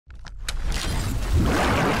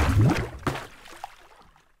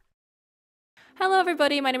Hello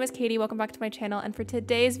everybody, my name is Katie. Welcome back to my channel, and for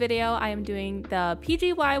today's video I am doing the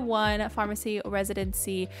PGY1 pharmacy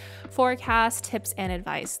residency forecast tips and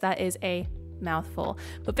advice. That is a mouthful,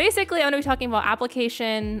 but basically I'm going to be talking about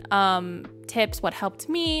application tips, what helped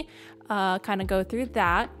me, kind of go through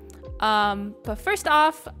that. But first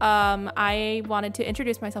off, I wanted to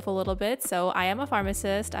introduce myself a little bit. So I am a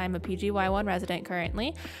pharmacist. I'm a PGY1 resident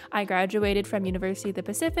currently. I graduated from University of the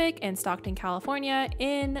Pacific in Stockton, California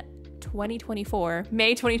in 2024,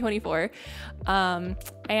 May 2024.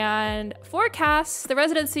 And PhORCAS, the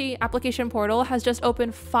residency application portal, has just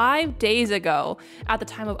opened 5 days ago at the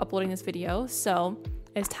time of uploading this video. So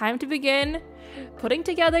it's time to begin putting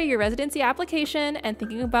together your residency application and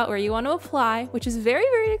thinking about where you want to apply, which is very,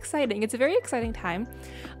 very exciting. It's a very exciting time.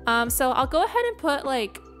 So I'll go ahead and put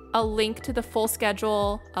like a link to the full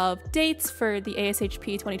schedule of dates for the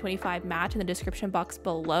ASHP 2025 match in the description box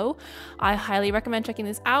below. I highly recommend checking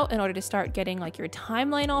this out in order to start getting like your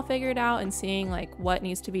timeline all figured out and seeing like what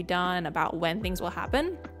needs to be done about when things will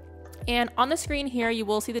happen. And on the screen here, you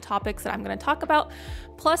will see the topics that I'm going to talk about,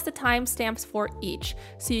 plus the timestamps for each.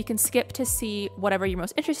 So you can skip to see whatever you're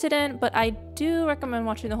most interested in, but I do recommend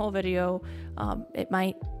watching the whole video. It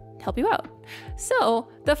might help you out. So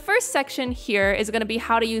the first section here is going to be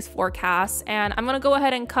how to use PhORCAS, and I'm going to go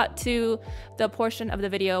ahead and cut to the portion of the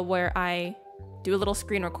video where I do a little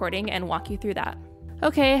screen recording and walk you through that.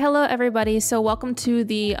 Okay, hello everybody. So welcome to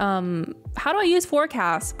the how do I use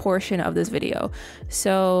PhORCAS portion of this video.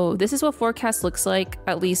 So this is what PhORCAS looks like,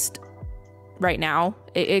 at least right now.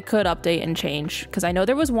 It could update and change because I know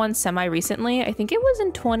there was one semi recently. I think it was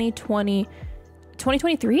in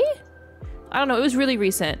 2023? I don't know, it was really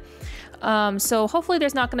recent. So hopefully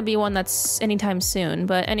there's not gonna be one that's anytime soon.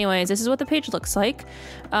 But anyways, this is what the page looks like.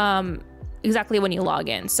 Exactly when you log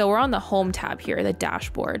in. So we're on the home tab here, the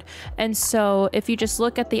dashboard. And so if you just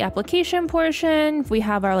look at the application portion, we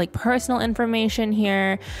have our like personal information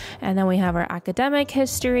here, and then we have our academic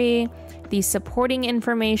history, the supporting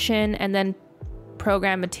information, and then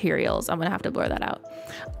program materials. I'm gonna have to blur that out.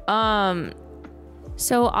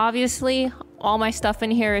 So obviously all my stuff in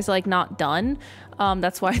here is like not done.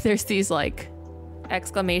 That's why there's these like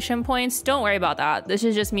exclamation points. Don't worry about that. This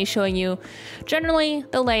is just me showing you generally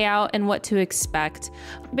the layout and what to expect.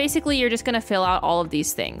 Basically, you're just gonna fill out all of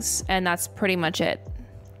these things, and that's pretty much it.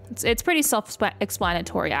 It's pretty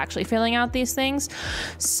self-explanatory actually, filling out these things.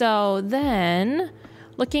 So then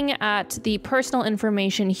looking at the personal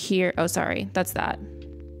information here, oh sorry, that's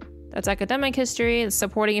academic history, the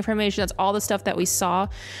supporting information, that's all the stuff that we saw.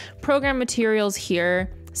 Program materials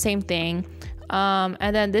here, same thing.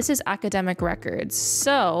 And then this is academic records.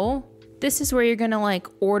 So this is where you're gonna like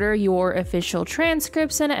order your official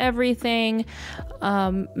transcripts and everything.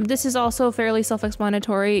 This is also fairly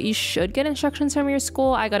self-explanatory. You should get instructions from your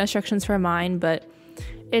school. I got instructions for mine, but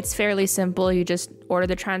it's fairly simple. You just order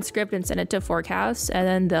the transcript and send it to PhORCAS, and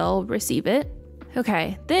then they'll receive it.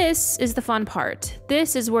 Okay, this is the fun part.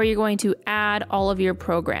 This is where you're going to add all of your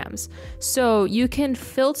programs. So you can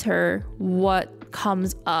filter what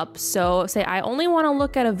comes up. So say I only want to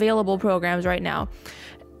look at available programs right now,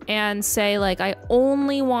 and say like I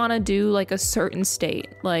only want to do like a certain state.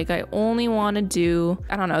 Like I only want to do,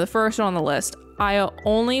 I don't know, the first one on the list. I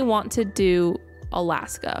only want to do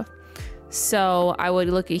Alaska. So I would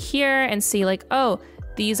look at here and see like, oh,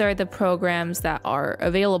 these are the programs that are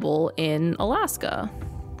available in Alaska.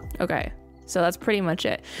 Okay, so that's pretty much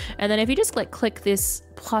it. And then if you just like click this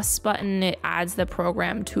plus button, it adds the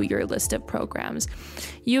program to your list of programs.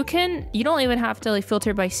 You don't even have to like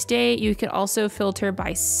filter by state. You can also filter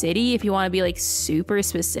by city if you want to be like super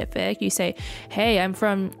specific. You say, hey, I'm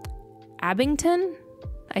from Abington.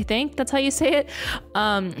 I think that's how you say it.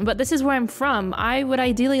 But this is where I'm from. I would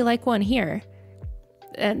ideally like one here.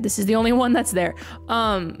 And this is the only one that's there.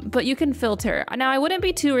 But you can filter. Now, I wouldn't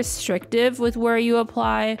be too restrictive with where you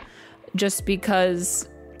apply, just because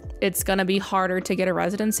it's gonna be harder to get a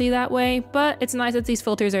residency that way. But it's nice that these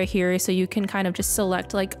filters are here, so you can kind of just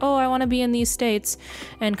select like, oh, I wanna be in these states,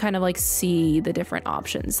 and kind of like see the different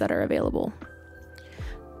options that are available.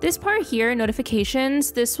 This part here,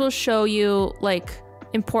 notifications, this will show you like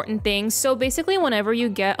important things. So basically whenever you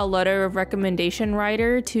get a letter of recommendation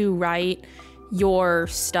writer to write your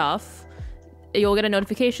stuff, you'll get a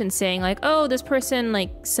notification saying like, oh, this person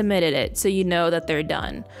like submitted it, so you know that they're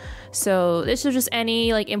done. So this is just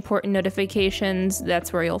any like important notifications,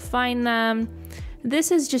 that's where you'll find them.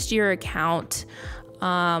 This is just your account.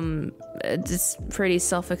 It's pretty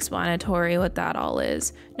self-explanatory what that all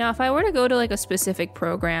is. Now, if I were to go to like a specific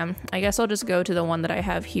program, I guess I'll just go to the one that I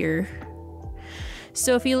have here.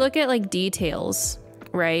 So if you look at like details,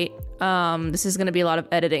 right? This is going to be a lot of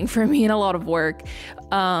editing for me and a lot of work.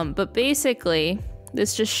 But basically,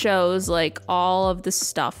 this just shows like all of the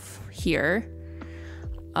stuff here.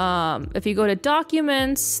 If you go to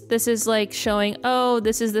documents, this is like showing, oh,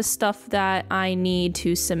 this is the stuff that I need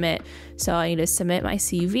to submit. So I need to submit my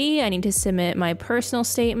CV, I need to submit my personal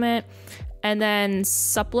statement, and then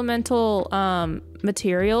supplemental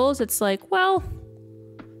materials. It's like, well,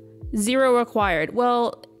 0 required.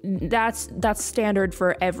 Well, that's standard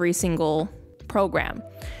for every single program.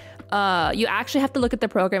 You actually have to look at the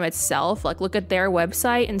program itself, like look at their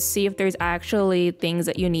website and see if there's actually things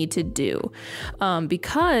that you need to do,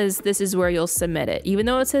 because this is where you'll submit it. Even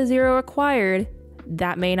though it says 0 required,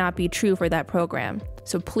 that may not be true for that program.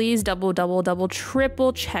 So please double,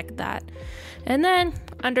 triple check that. And then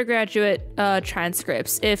undergraduate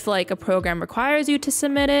transcripts. If like a program requires you to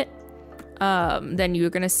submit it, then you're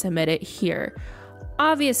gonna submit it here.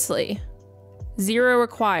 Obviously, 0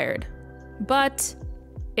 required, but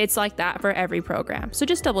it's like that for every program. So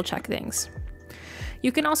just double check things.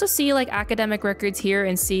 You can also see like academic records here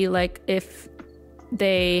and see like if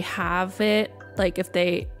they have it, like if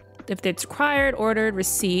it's required, ordered,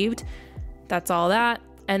 received, that's all that.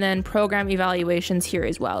 And then program evaluations here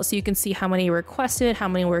as well. So you can see how many were requested, how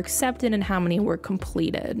many were accepted, and how many were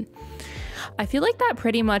completed. I feel like that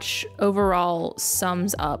pretty much overall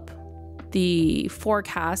sums up the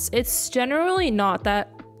PhORCAS. It's generally not that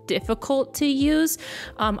difficult to use.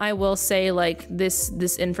 I will say like this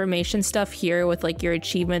information stuff here with like your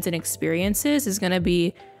achievements and experiences is going to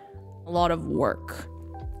be a lot of work,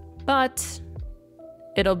 but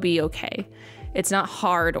it'll be okay. It's not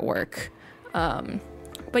hard work.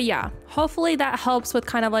 But yeah, hopefully that helps with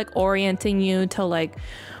kind of like orienting you to like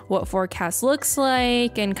what PhORCAS looks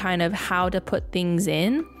like and kind of how to put things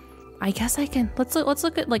in. I guess I can, let's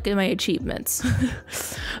look at like my achievements.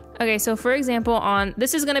 Okay, so for example,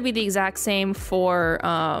 this is gonna be the exact same for,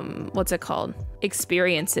 what's it called?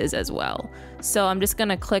 Experiences as well. So I'm just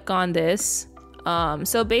gonna click on this.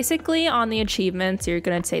 So basically on the achievements, you're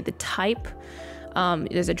gonna say the type.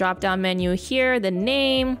 There's a drop-down menu here, the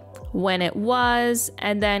name, when it was,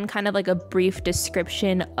 and then kind of like a brief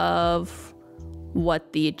description of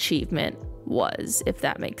what the achievement was, if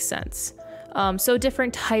that makes sense. So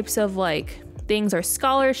different types of like things are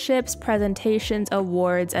scholarships, presentations,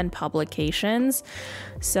 awards, and publications.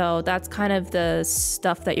 So that's kind of the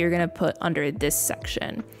stuff that you're gonna put under this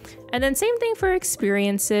section. And then same thing for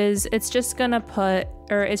experiences. It's just gonna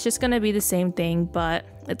be the same thing, but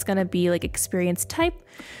it's gonna be like experience type.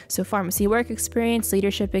 So pharmacy work experience,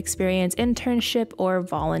 leadership experience, internship, or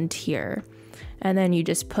volunteer. And then you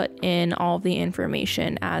just put in all the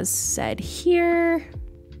information as said here.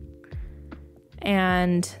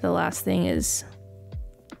 And the last thing is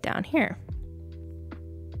down here.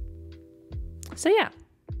 So yeah,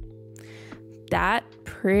 that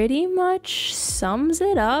pretty much sums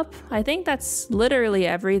it up. I think that's literally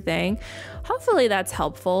everything. Hopefully that's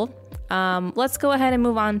helpful. Let's go ahead and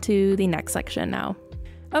move on to the next section now.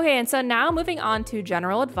 Okay, and so now moving on to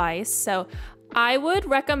general advice. So I would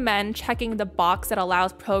recommend checking the box that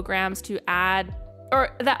allows programs to add,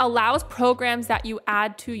 or that allows programs that you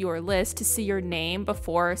add to your list to see your name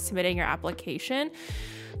before submitting your application.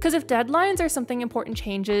 Because if deadlines or something important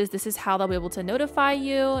changes, this is how they'll be able to notify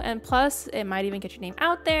you. And plus, it might even get your name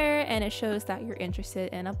out there and it shows that you're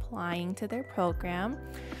interested in applying to their program.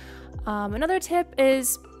 Another tip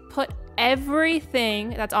is put everything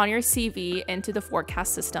that's on your CV into the PhORCAS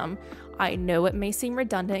system. I know it may seem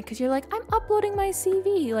redundant because you're like, I'm uploading my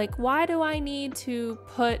CV. Like, why do I need to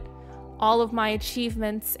put all of my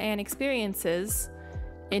achievements and experiences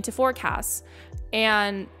into PhORCAS?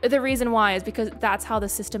 And the reason why is because that's how the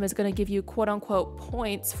system is going to give you quote unquote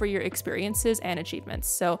points for your experiences and achievements.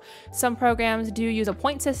 So some programs do use a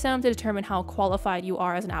point system to determine how qualified you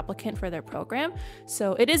are as an applicant for their program.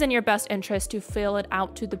 So it is in your best interest to fill it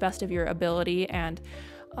out to the best of your ability and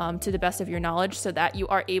to the best of your knowledge so that you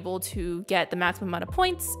are able to get the maximum amount of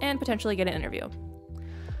points and potentially get an interview.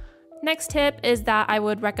 Next tip is that I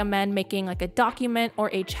would recommend making like a document or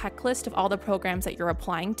a checklist of all the programs that you're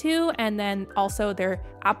applying to, and then also their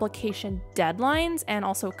application deadlines and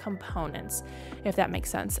also components, if that makes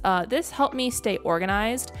sense. This helped me stay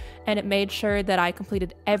organized, and it made sure that I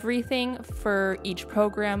completed everything for each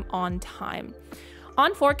program on time.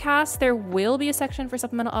 On PhORCAS, there will be a section for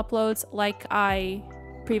supplemental uploads like I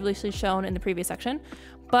previously shown in the previous section,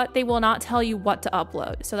 but they will not tell you what to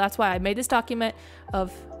upload. So that's why I made this document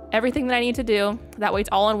of everything that I need to do. That way it's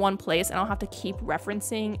all in one place and I don't have to keep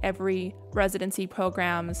referencing every residency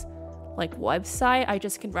program's like website. I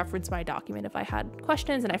just can reference my document if I had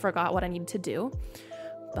questions and I forgot what I needed to do.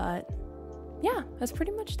 But yeah, that's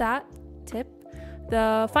pretty much that tip.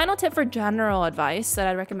 The final tip for general advice that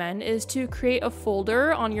I'd recommend is to create a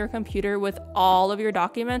folder on your computer with all of your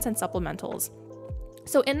documents and supplementals.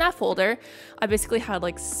 So in that folder, I basically had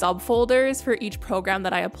like subfolders for each program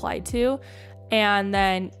that I applied to. And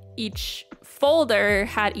then each folder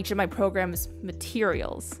had each of my program's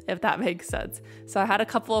materials, if that makes sense. So I had a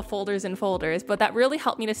couple of folders and folders, but that really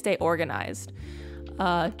helped me to stay organized.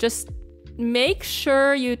 Just make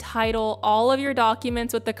sure you title all of your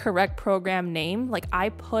documents with the correct program name. Like I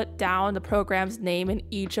put down the program's name in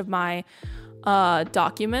each of my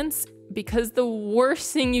documents, because the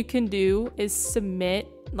worst thing you can do is submit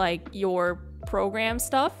like your program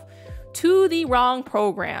stuff to the wrong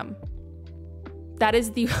program. That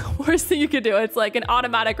is the worst thing you could do. It's like an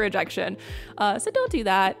automatic rejection. So don't do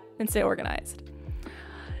that and stay organized.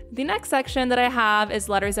 The next section that I have is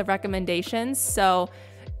letters of recommendations. So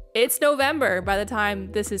it's November by the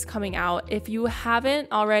time this is coming out. If you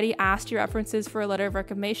haven't already asked your references for a letter of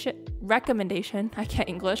recommendation, I can't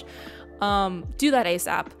English, do that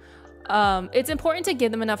ASAP. It's important to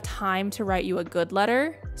give them enough time to write you a good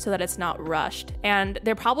letter so that it's not rushed. And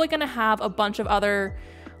they're probably going to have a bunch of other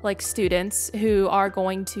like students who are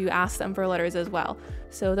going to ask them for letters as well.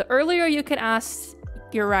 So the earlier you can ask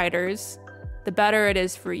your writers, the better it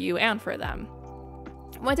is for you and for them.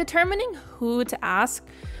 When determining who to ask,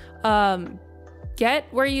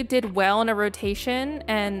 get where you did well in a rotation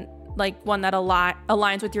and like one that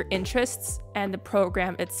aligns with your interests and the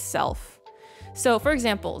program itself. So for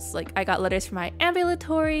examples, like I got letters for my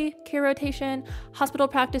ambulatory care rotation, hospital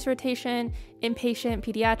practice rotation, inpatient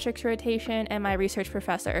pediatrics rotation, and my research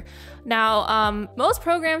professor. Now, most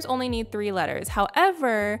programs only need 3 letters.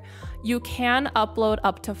 However, you can upload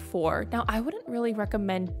up to 4. Now, I wouldn't really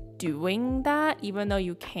recommend doing that, even though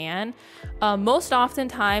you can. Most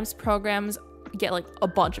oftentimes, programs get like a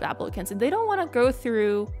bunch of applicants and they don't want to go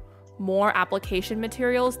through more application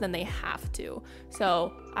materials than they have to.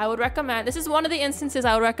 So I would recommend, this is one of the instances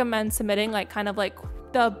I would recommend submitting like kind of like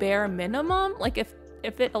the bare minimum. Like if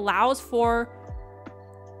it allows for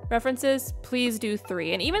references, please do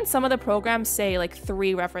 3. And even some of the programs say like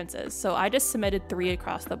 3 references. So I just submitted 3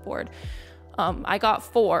 across the board. I got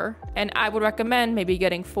 4, and I would recommend maybe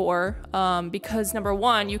getting 4 because number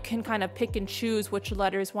 1, you can kind of pick and choose which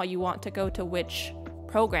letters you want to go to which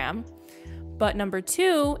program. But number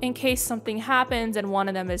 2, in case something happens and one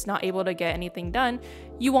of them is not able to get anything done,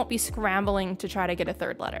 you won't be scrambling to try to get a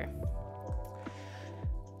 3rd letter.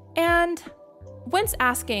 And once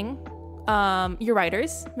asking your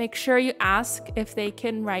writers, make sure you ask if they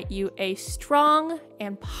can write you a strong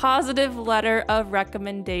and positive letter of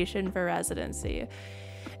recommendation for residency.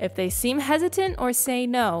 If they seem hesitant or say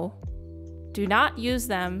no, do not use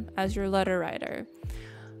them as your letter writer.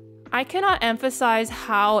 I cannot emphasize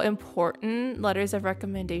how important letters of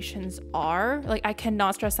recommendations are. Like, I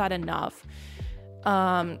cannot stress that enough.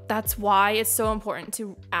 That's why it's so important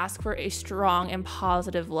to ask for a strong and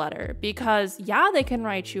positive letter, because yeah, they can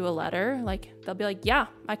write you a letter. Like, they'll be like, yeah,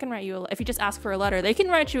 I can write you a letter. If you just ask for a letter, they can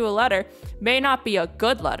write you a letter. May not be a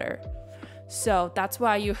good letter. So that's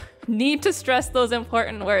why you need to stress those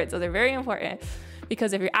important words. So they're very important,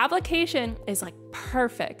 because if your application is like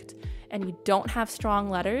perfect and you don't have strong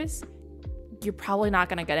letters, you're probably not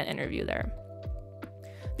going to get an interview there.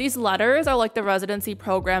 These letters are like the residency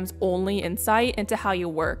program's only insight into how you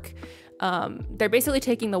work. They're basically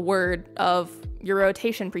taking the word of your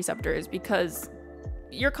rotation preceptors, because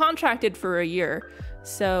you're contracted for a year.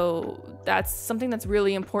 So that's something that's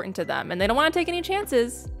really important to them, and they don't want to take any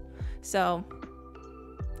chances. So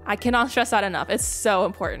I cannot stress that enough. It's so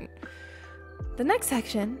important. The next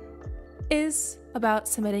section is about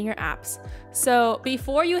submitting your apps. So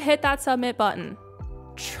before you hit that submit button,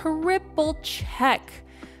 triple check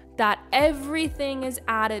that everything is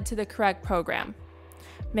added to the correct program.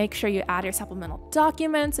 Make sure you add your supplemental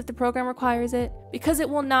documents if the program requires it, because it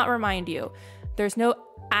will not remind you. There's no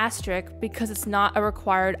asterisk because it's not a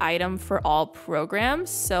required item for all programs.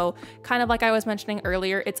 So kind of like I was mentioning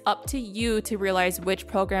earlier, it's up to you to realize which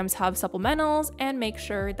programs have supplementals and make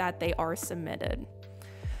sure that they are submitted.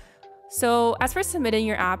 So as for submitting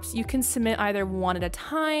your apps, you can submit either one at a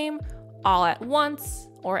time, all at once,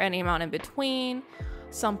 or any amount in between.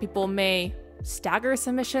 Some people may stagger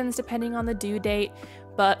submissions depending on the due date,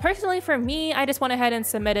 but personally for me, I just went ahead and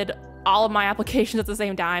submitted all of my applications at the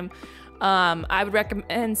same time. I would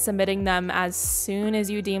recommend submitting them as soon as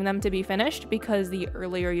you deem them to be finished, because the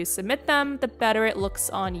earlier you submit them, the better it looks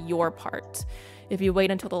on your part. If you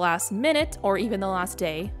wait until the last minute or even the last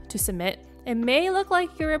day to submit, it may look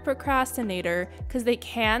like you're a procrastinator, because they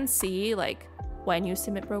can see like when you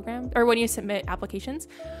submit programs or when you submit applications.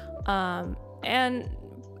 And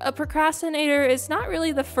a procrastinator is not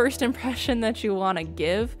really the first impression that you want to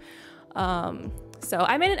give. So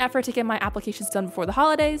I made an effort to get my applications done before the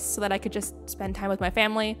holidays so that I could just spend time with my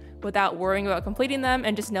family without worrying about completing them,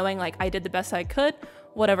 and just knowing like I did the best I could.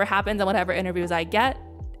 Whatever happens and whatever interviews I get,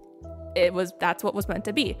 that's what was meant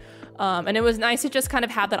to be. And it was nice to just kind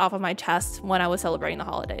of have that off of my chest when I was celebrating the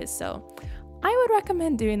holidays. So I would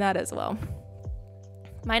recommend doing that as well.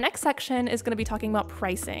 My next section is going to be talking about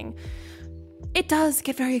pricing. It does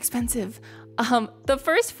get very expensive. The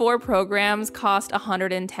first 4 programs cost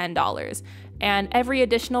 $110, and every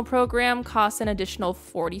additional program costs an additional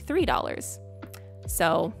 $43.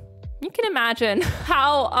 So you can imagine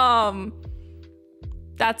how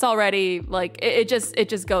that's already like it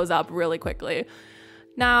just goes up really quickly.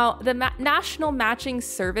 Now, the National Matching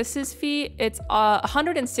Services fee, it's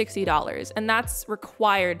 $160, and that's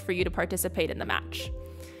required for you to participate in the match.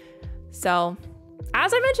 So,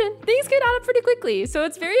 as I mentioned, things get added pretty quickly, so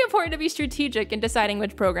it's very important to be strategic in deciding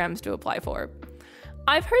which programs to apply for.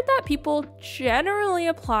 I've heard that people generally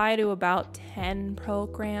apply to about 10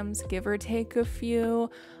 programs, give or take a few.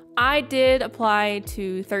 I did apply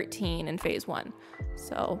to 13 in phase 1,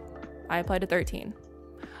 so I applied to 13.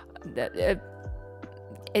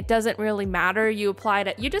 It doesn't really matter. You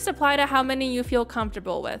just apply to how many you feel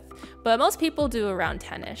comfortable with, but most people do around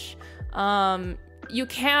 10-ish. You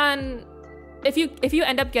can, if you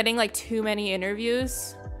end up getting like too many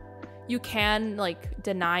interviews, you can like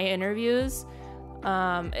deny interviews.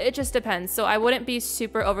 It just depends. So I wouldn't be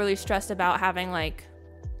super overly stressed about having like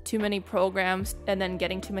too many programs and then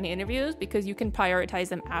getting too many interviews, because you can prioritize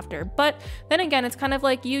them after. But then again, it's kind of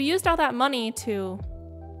like you used all that money to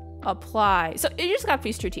apply. So you just gotta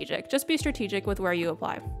be strategic. Just be strategic with where you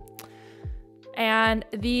apply. And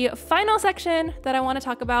the final section that I want to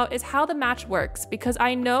talk about is how the match works, because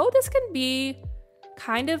I know this can be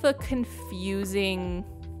kind of a confusing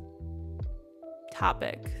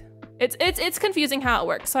topic. It's confusing how it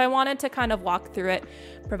works. So I wanted to kind of walk through it,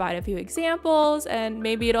 provide a few examples, and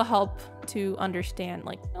maybe it'll help to understand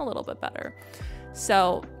like a little bit better.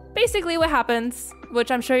 So basically what happens, which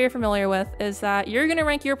I'm sure you're familiar with, is that you're going to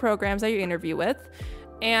rank your programs that you interview with,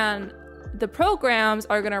 and the programs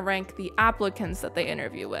are going to rank the applicants that they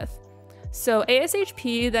interview with. So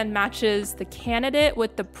ASHP then matches the candidate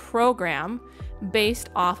with the program based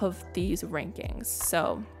off of these rankings.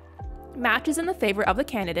 So match is in the favor of the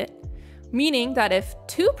candidate, meaning that if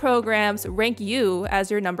 2 programs rank you as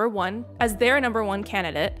their number one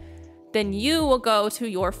candidate, then you will go to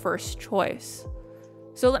your first choice.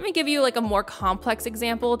 So let me give you like a more complex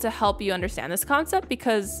example to help you understand this concept,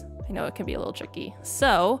 because I know it can be a little tricky.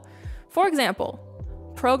 So, for example,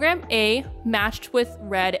 program A matched with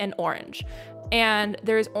red and orange, and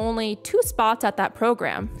there's only 2 spots at that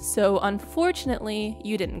program. So unfortunately,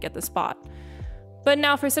 you didn't get the spot. But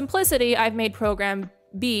now for simplicity, I've made program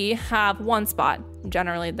B have 1 spot.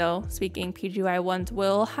 Generally though, speaking, PGY1s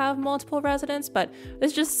will have multiple residents, but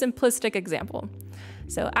it's just a simplistic example.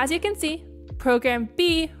 So as you can see, program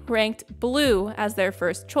B ranked blue as their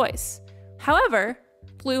first choice. However,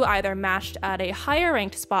 blue either matched at a higher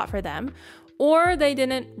ranked spot for them, or they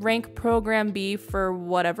didn't rank program B for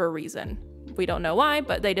whatever reason. We don't know why,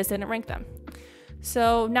 but they just didn't rank them.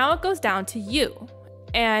 So now it goes down to you,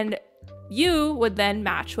 and you would then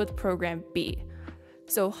match with program B.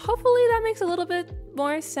 So hopefully that makes a little bit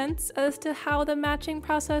more sense as to how the matching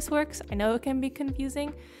process works. I know it can be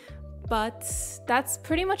confusing, but that's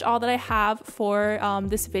pretty much all that I have for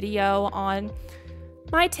this video on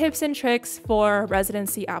my tips and tricks for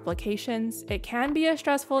residency applications. It can be a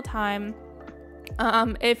stressful time.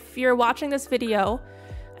 If you're watching this video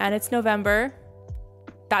and it's November,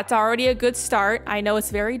 that's already a good start. I know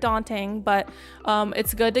it's very daunting, but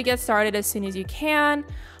it's good to get started as soon as you can,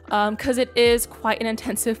 because it is quite an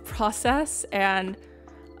intensive process, and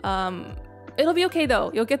it'll be okay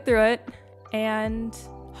though. You'll get through it and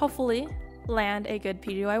hopefully land a good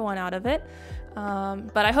PGY1 out of it.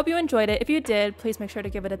 But I hope you enjoyed it. If you did, please make sure to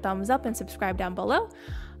give it a thumbs up and subscribe down below.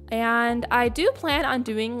 And I do plan on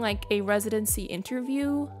doing like a residency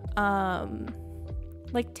interview,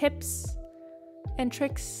 like tips and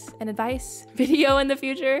tricks and advice video in the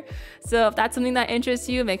future. So if that's something that interests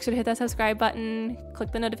you, make sure to hit that subscribe button,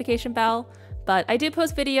 click the notification bell. But I do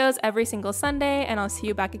post videos every single Sunday, and I'll see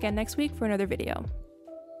you back again next week for another video.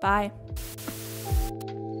 Bye.